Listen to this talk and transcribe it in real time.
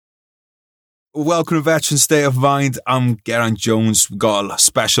Welcome to Veteran State of Mind. I'm Geraint Jones. We've got a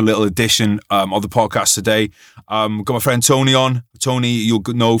special little edition of the podcast today. We've got my friend Tony on. Tony, you'll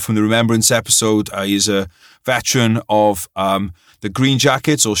know from the Remembrance episode. He's a veteran of the Green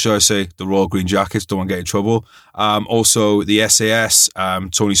Jackets, or should I say the Royal Green Jackets, don't want to get in trouble. Also the SAS.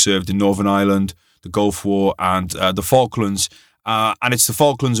 Tony served in Northern Ireland, the Gulf War, and the Falklands. And it's the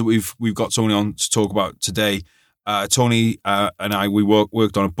Falklands that we've got Tony on to talk about today. Tony and I, we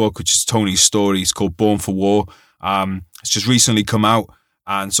worked on a book, which is Tony's story. It's called Born for War. It's just recently come out.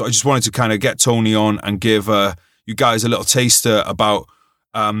 And so I just wanted to kind of get Tony on and give you guys a little taster about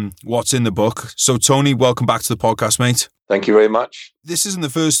what's in the book. So Tony, welcome back to the podcast, mate. Thank you very much. This isn't the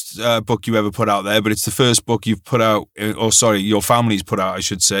first book you ever put out there, but it's the first book you've put out, your family's put out, I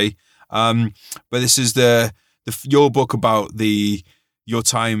should say. But this is your book about your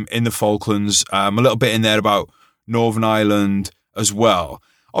time in the Falklands, a little bit in there about Northern Ireland as well.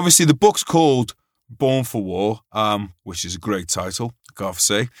 Obviously, the book's called Born for War, which is a great title, I gotta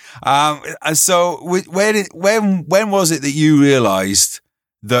say. And so, when was it that you realised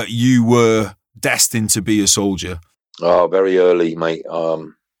that you were destined to be a soldier? Oh, very early, mate.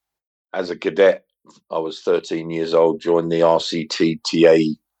 As a cadet, I was 13 years old, joined the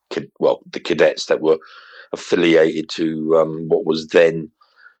RCTTA, the cadets that were affiliated to what was then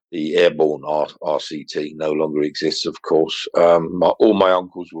the airborne RCT. No longer exists, of course. All my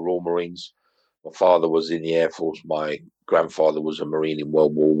uncles were all Marines. My father was in the Air Force. My grandfather was a Marine in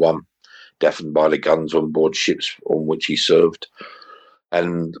World War One, deafened by the guns on board ships on which he served.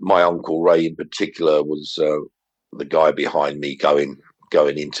 And my uncle Ray, in particular, was the guy behind me going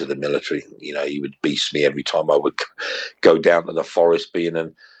into the military. You know, he would beast me every time I would go down to the forest, being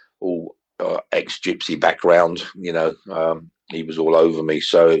an all ex-gypsy background. You know, he was all over me.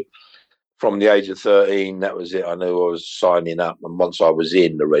 So from the age of 13, that was it. I knew I was signing up. And once I was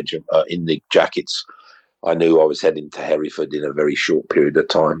in the regiment, in the Jackets, I knew I was heading to Hereford in a very short period of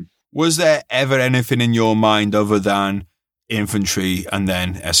time. Was there ever anything in your mind other than infantry and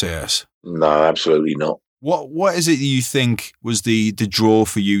then SAS? No, absolutely not. What is it that you think was the draw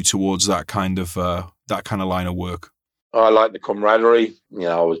for you towards that kind of line of work? I like the camaraderie. You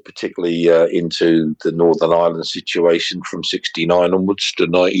know, I was particularly into the Northern Ireland situation from 69 onwards to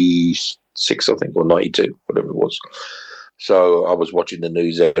 96, I think, or 92, whatever it was. So I was watching the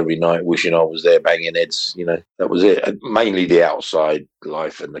news every night, wishing I was there banging heads. You know, that was it. And mainly the outside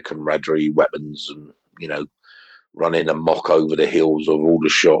life and the camaraderie, weapons, and, you know, running amok over the hills of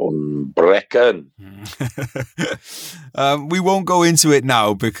Aldershot and Brecon. We won't go into it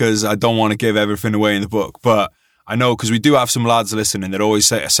now because I don't want to give everything away in the book, but I know, because we do have some lads listening, they're always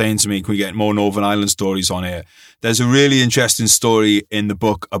saying to me, can we get more Northern Ireland stories on here? There's a really interesting story in the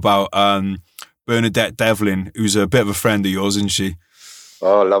book about Bernadette Devlin, who's a bit of a friend of yours, isn't she?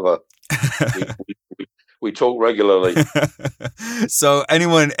 Oh, I love her. we talk regularly. So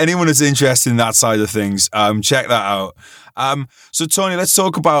anyone who's interested in that side of things, check that out. So Tony, let's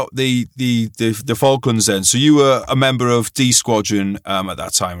talk about the Falklands then. So you were a member of D Squadron at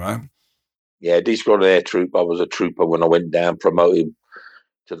that time, right? Yeah, D Squadron Air Troop. I was a trooper when I went down, promoted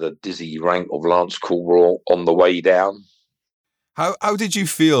to the dizzy rank of Lance Corporal on the way down. How did you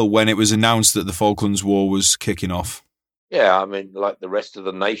feel when it was announced that the Falklands War was kicking off? Yeah, I mean, like the rest of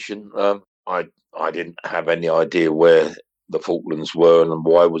the nation, I didn't have any idea where the Falklands were and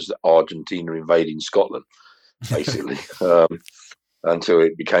why was Argentina invading Scotland, basically, until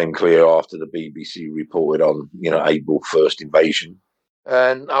it became clear after the BBC reported on, you know, April 1st invasion.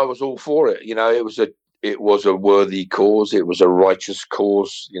 And I was all for it. You know, it was a worthy cause. It was a righteous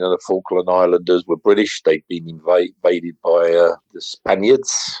cause. You know, the Falkland Islanders were British. They'd been invaded by the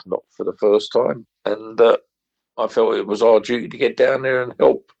Spaniards, not for the first time. And I felt it was our duty to get down there and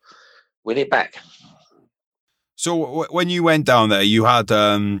help win it back. So when you went down there, you had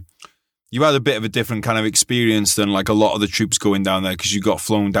a bit of a different kind of experience than like a lot of the troops going down there, because you got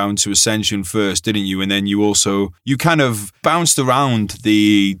flown down to Ascension first, didn't you? And then you kind of bounced around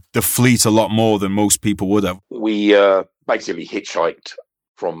the fleet a lot more than most people would have. We basically hitchhiked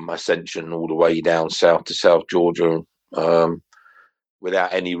from Ascension all the way down south to South Georgia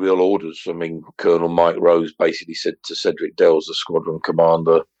without any real orders. I mean, Colonel Mike Rose basically said to Cedric Dells, the squadron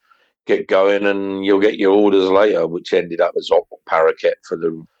commander, get going and you'll get your orders later, which ended up as op parakeet for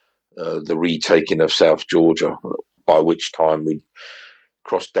the retaking of South Georgia, by which time we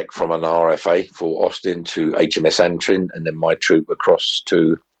crossed deck from an RFA, Fort Austin, to HMS Antrim, and then my troop across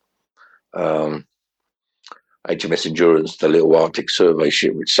to HMS Endurance, the little Arctic survey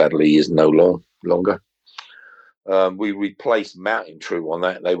ship, which sadly is no longer. We replaced Mountain Troop on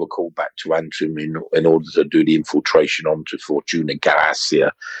that. They were called back to Antrim in order to do the infiltration onto Fortuna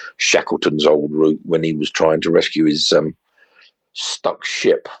Galicia, Shackleton's old route, when he was trying to rescue his stuck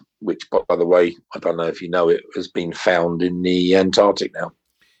ship, which, by the way, I don't know if you know, it has been found in the Antarctic now.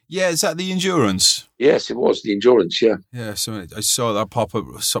 Yeah, is that the Endurance? Yes, it was the Endurance. Yeah, yeah. So I saw that pop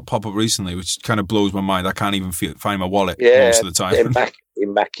up recently, which kind of blows my mind. I can't even find my wallet most of the time.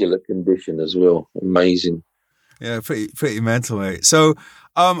 Immaculate condition as well. Amazing. Yeah, pretty mental, mate. So,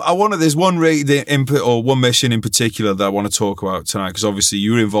 there's one raid input or one mission in particular that I want to talk about tonight, because obviously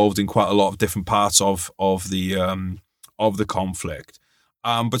you were involved in quite a lot of different parts of the conflict.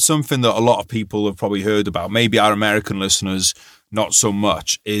 But something that a lot of people have probably heard about, maybe our American listeners not so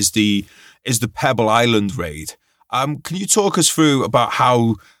much, is the Pebble Island raid. Can you talk us through about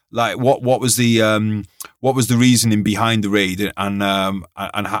how, like, what was the reasoning behind the raid and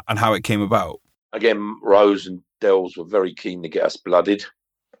how it came about? Again, Rose and Dells were very keen to get us blooded.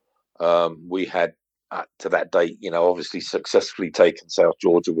 We had, to that date, obviously successfully taken South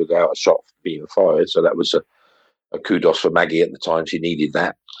Georgia without a shot being fired. So that was a kudos for Maggie at the time. She needed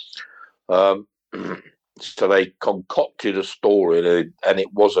that. So they concocted a story, and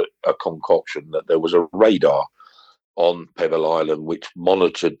it was a concoction, that there was a radar on Pebble Island which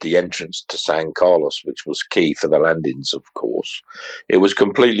monitored the entrance to San Carlos, which was key for the landings, of course. It was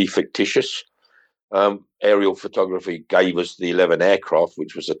completely fictitious. Aerial photography gave us the 11 aircraft,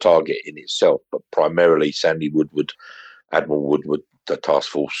 which was a target in itself, but primarily Admiral Woodward, the task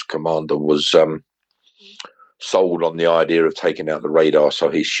force commander, was sold on the idea of taking out the radar so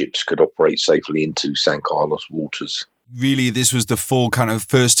his ships could operate safely into San Carlos waters. Really, this was the full kind of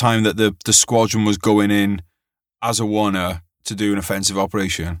first time that the squadron was going in as a oneer to do an offensive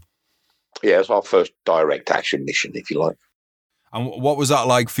operation. Yeah, it was our first direct action mission, if you like. And what was that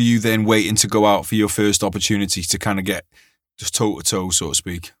like for you then, waiting to go out for your first opportunity to kind of get just toe-to-toe, so to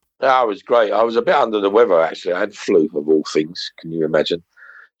speak? Yeah, it was great. I was a bit under the weather, actually. I had flu, of all things. Can you imagine?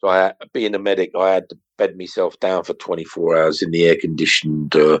 So being a medic, I had to bed myself down for 24 hours in the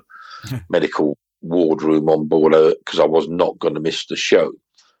air-conditioned medical wardroom on board, because I was not going to miss the show.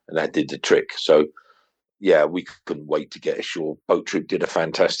 And that did the trick. So, yeah, we couldn't wait to get ashore. Boat Troop did a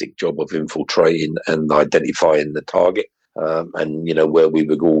fantastic job of infiltrating and identifying the target. And where we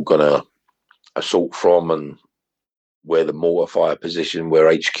were all going to assault from, and where the mortar fire position,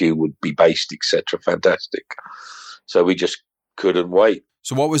 where HQ would be based, etc. Fantastic. So we just couldn't wait.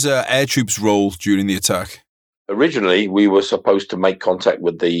 So what was Air Troop's role during the attack? Originally, we were supposed to make contact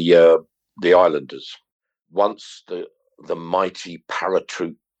with the islanders. Once the mighty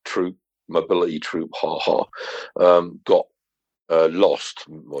paratroop mobility troop got lost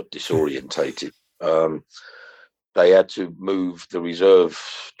or disorientated. They had to move the reserve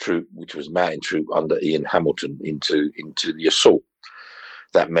troop, which was Mountain Troop under Ian Hamilton, into the assault.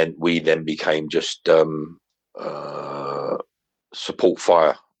 That meant we then became just support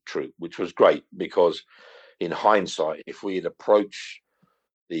fire troop, which was great, because in hindsight, if we had approached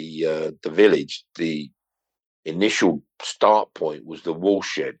the village, the initial start point was the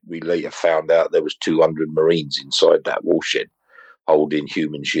woolshed. We later found out there was 200 Marines inside that woolshed holding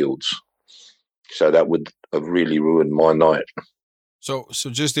human shields. So that would have really ruined my night. So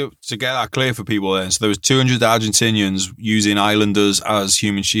just to get that clear for people then, so there was 200 Argentinians using islanders as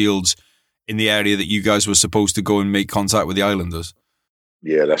human shields in the area that you guys were supposed to go and make contact with the islanders?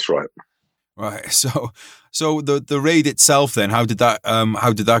 Yeah, that's right. Right. So the raid itself then, how did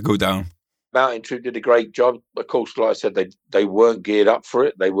that go down? Mountain Troop did a great job. Of course, like I said, they weren't geared up for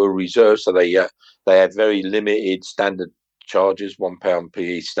it. They were reserved, so they had very limited standard charges, £1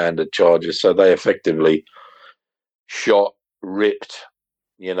 PE standard charges. So they effectively shot, ripped,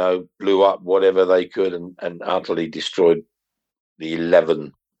 blew up whatever they could, and utterly destroyed the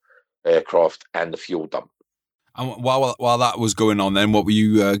 11 aircraft and the fuel dump. And while that was going on, then what were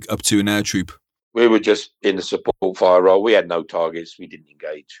you up to in Air Troop? We were just in the support fire role. We had no targets. We didn't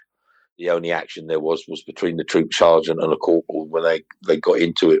engage. The only action there was between the troop sergeant and a corporal when they got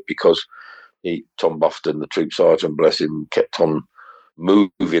into it, because Tom Buffton, the troop sergeant, bless him, kept on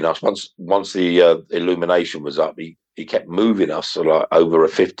moving us. Once the illumination was up, he kept moving us like over a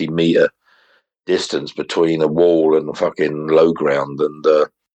 50-meter distance between a wall and the fucking low ground, and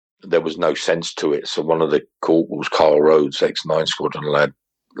there was no sense to it. So one of the corporals, Carl Rhodes, ex-9 Squadron lad,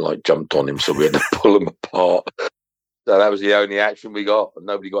 jumped on him, so we had to pull him apart. So that was the only action we got, and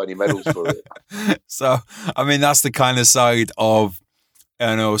nobody got any medals for it. So, I mean, that's the kind of side of,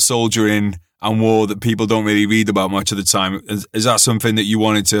 soldiering and war that people don't really read about much of the time. Is that something that you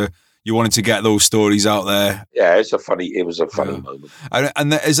wanted to you wanted to get those stories out there. Yeah, it was a funny moment.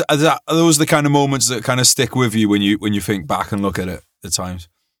 And are those the kind of moments that kind of stick with you when you think back and look at it at times?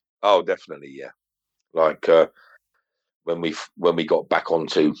 Oh, definitely, yeah. Like when we got back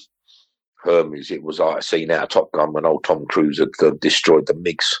onto Hermes, it was like a scene out of Top Gun when old Tom Cruise had destroyed the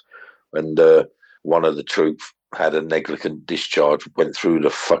MiGs, and one of the troops had a negligent discharge, went through the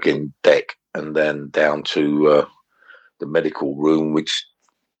fucking deck and then down to the medical room, which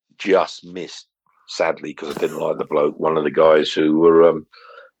just missed, sadly, because I didn't like the bloke. One of the guys who were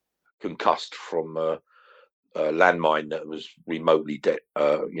concussed from a landmine that was remotely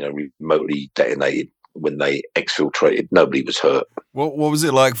detonated when they exfiltrated. Nobody was hurt. What was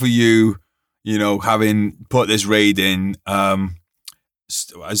it like for you? You know, having put this raid in,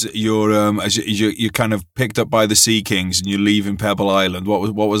 as you're kind of picked up by the Sea Kings and you're leaving Pebble Island.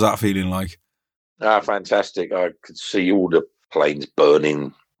 What was that feeling like? Fantastic! I could see all the planes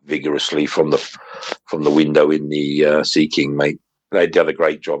burning vigorously from the window in the Sea King, mate. They did a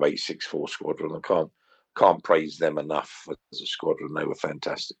great job, 864 Squadron. I can't praise them enough as a squadron. They were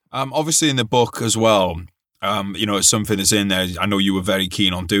fantastic. Obviously in the book as well, you know, it's something that's in there. I know you were very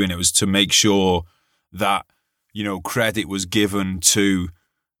keen on doing it, was to make sure that, you know, credit was given to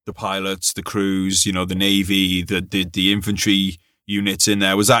the pilots, the crews, you know, the Navy, the infantry units in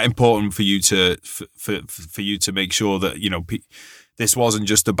there. Was that important for you to for you to make sure that, you know, this wasn't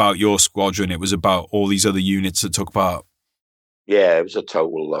just about your squadron, it was about all these other units that took part? Yeah, it was a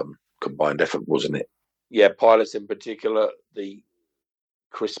total combined effort, wasn't it? Yeah, pilots in particular, the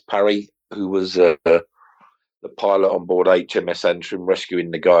Chris Parry, who was the pilot on board HMS Antrim,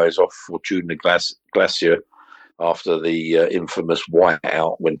 rescuing the guys off Fortuna Glacier after the infamous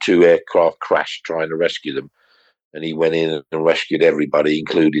whiteout when 2 aircraft crashed trying to rescue them. And he went in and rescued everybody,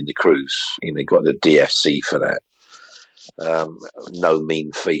 including the crews. You know, he got the DFC for that. No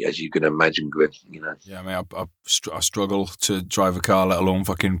mean feat, as you can imagine, Glenn. You know. Yeah, I mean, I struggle to drive a car, let alone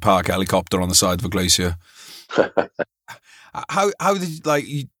fucking park a helicopter on the side of a glacier. How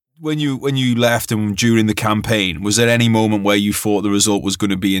did when you left and during the campaign, was there any moment where you thought the result was going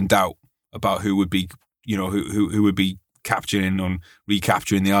to be in doubt about who would be, you know, who would be capturing and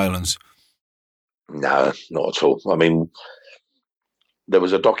recapturing the islands? No, not at all. I mean, there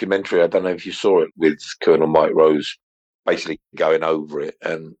was a documentary, I don't know if you saw it, with Colonel Mike Rose basically going over it,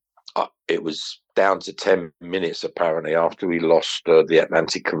 and it was down to 10 minutes apparently after we lost the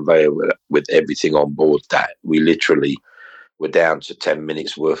Atlantic conveyor with everything on board, that we literally were down to 10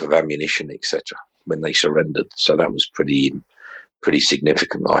 minutes worth of ammunition, etc., when they surrendered. So that was pretty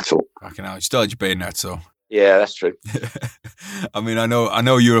significant, I thought. Fucking hell, you still had your bayonet, so. Yeah, that's true. I mean, I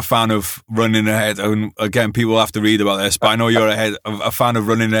know you're a fan of running ahead, and again, people have to read about this, but I know you're a fan of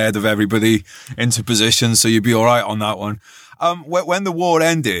running ahead of everybody into position, so you'd be all right on that one. When the war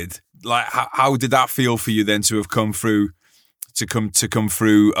ended, like, how did that feel for you then to have come through,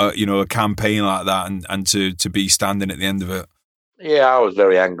 you know, a campaign like that, and to be standing at the end of it? Yeah, I was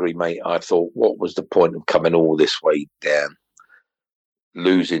very angry, mate. I thought, what was the point of coming all this way down?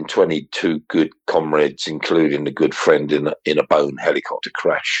 Losing 22 good comrades, including a good friend in a Boeing helicopter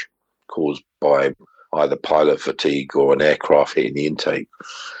crash caused by either pilot fatigue or an aircraft hitting the intake,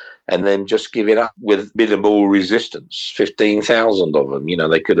 and then just giving up with minimal resistance. 15,000 of them. You know,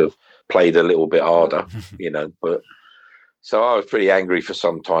 they could have played a little bit harder. You know, but so I was pretty angry for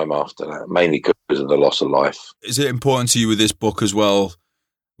some time after that, mainly because of the loss of life. Is it important to you with this book as well?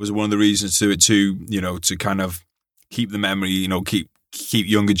 Was one of the reasons to it you know, to kind of keep the memory, you know, keep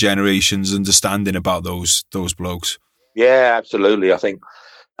younger generations understanding about those blokes? Yeah, absolutely. I think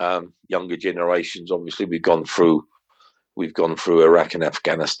younger generations, obviously, we've gone through Iraq and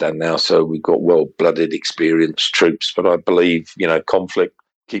Afghanistan now, so we've got well-blooded, experienced troops. But I believe, you know, conflict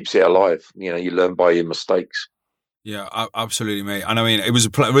keeps it alive. You know, you learn by your mistakes. Yeah, absolutely, mate. And I mean, it was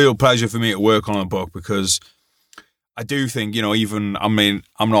a real pleasure for me to work on a book, because I do think, you know,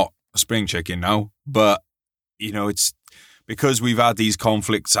 I'm not a spring chicken now, but, you know, it's because we've had these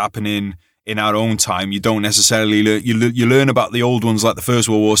conflicts happening in our own time. You don't necessarily learn. You learn about the old ones like the First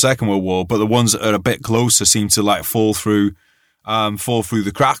World War, Second World War, but the ones that are a bit closer seem to like fall through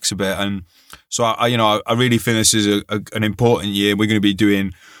the cracks a bit. And so I really think this is an important year. We're going to be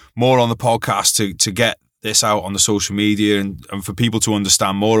doing more on the podcast to get this out on the social media and for people to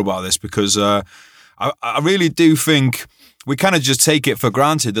understand more about this, because I really do think we kind of just take it for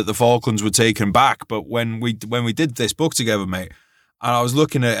granted that the Falklands were taken back. But when we did this book together, mate, and I was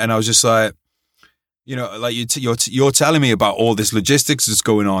looking at it and I was just like, You know, like you're telling me about all this logistics that's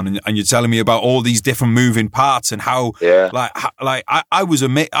going on, and you're telling me about all these different moving parts and how, I was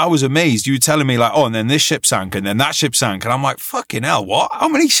amazed. You were telling me like, oh, and then this ship sank, and then that ship sank, and I'm like, fucking hell, what? How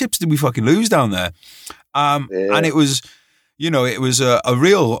many ships did we fucking lose down there? And it was, it was a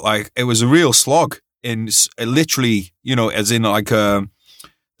real slog in literally, as in like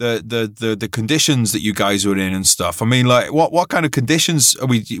the conditions that you guys were in and stuff. I mean, like, what kind of conditions are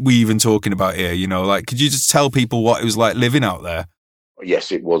we even talking about here? Like, could you just tell people what it was like living out there?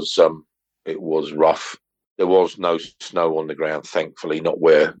 Yes, it was rough. There was no snow on the ground, thankfully, not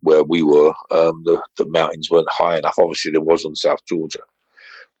where we were. The mountains weren't high enough. Obviously, there was on South Georgia,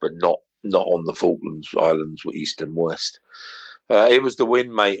 but not on the Falklands Islands, east and west. It was the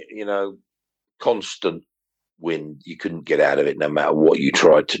wind, mate. Constant wind. You couldn't get out of it no matter what you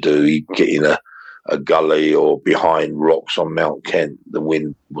tried to do. You'd get in a gully or behind rocks on Mount Kent. The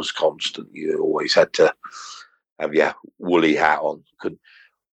wind was constant. You always had to have your woolly hat on.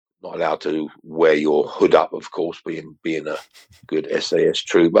 Not allowed to wear your hood up, of course, being a good SAS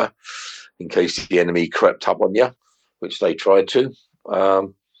trooper, in case the enemy crept up on you, which they tried to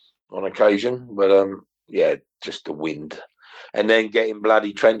on occasion. But just the wind. And then getting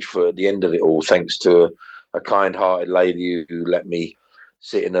bloody trench foot at the end of it all, thanks to a kind-hearted lady who let me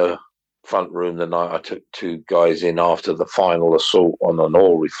sit in her front room the night I took two guys in after the final assault on an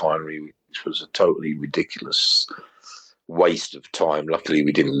oil refinery, which was a totally ridiculous waste of time. Luckily,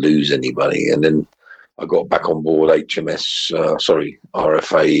 we didn't lose anybody. And then I got back on board RFA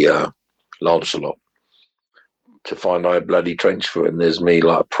Lancelot to find I had bloody trench foot, and there's me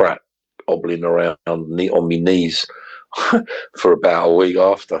like a prat hobbling around on my knees for about a week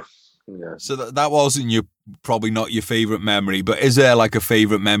after. Yeah. So that wasn't probably not your favourite memory, but is there like a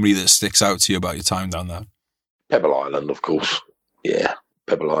favourite memory that sticks out to you about your time down there? Pebble Island, of course. Yeah,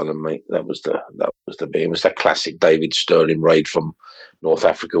 Pebble Island, mate. That was the bit. It was that classic David Sterling raid from North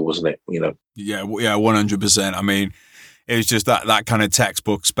Africa, wasn't it? Yeah, 100%. I mean, it was just that kind of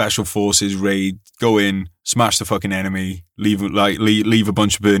textbook special forces raid. Go in, smash the fucking enemy, leave a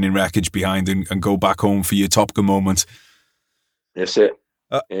bunch of burning wreckage behind, and go back home for your Top Gun moment. That's it.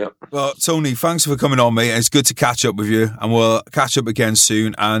 Yeah. Well, Tony, thanks for coming on, mate. It's good to catch up with you, and we'll catch up again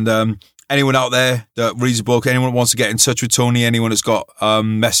soon. And anyone out there that reads the book, anyone that wants to get in touch with Tony, anyone that's got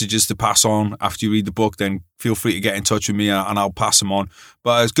messages to pass on after you read the book, then feel free to get in touch with me, and I'll pass them on.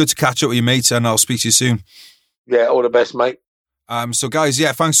 But it's good to catch up with you, mate, and I'll speak to you soon. Yeah, all the best, mate. So, guys,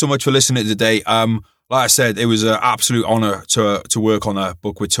 thanks so much for listening today. Like I said, it was an absolute honour to work on a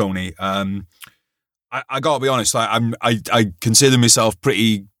book with Tony. I gotta be honest, I consider myself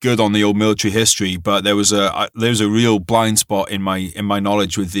pretty good on the old military history, but there was a real blind spot in my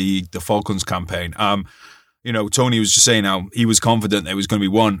knowledge with the Falklands campaign. Tony was just saying how he was confident that it was going to be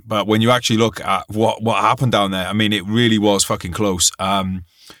won, but when you actually look at what happened down there, I mean, it really was fucking close.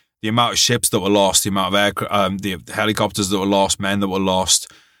 The amount of ships that were lost, the amount of the helicopters that were lost, men that were lost.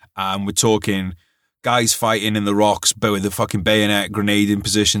 We're talking guys fighting in the rocks, but with the fucking bayonet, grenade in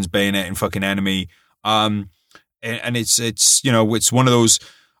positions, bayoneting fucking enemy. And it's one of those,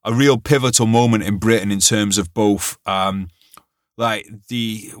 a real pivotal moment in Britain in terms of both, when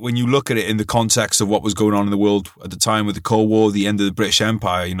you look at it in the context of what was going on in the world at the time with the Cold War, the end of the British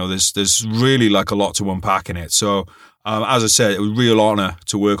Empire, there's really like a lot to unpack in it. So, as I said, it was a real honour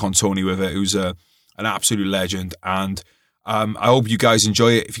to work on Tony with it. It was an absolute legend, and I hope you guys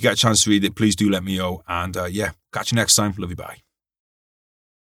enjoy it. If you get a chance to read it, please do let me know. And catch you next time. Love you, bye.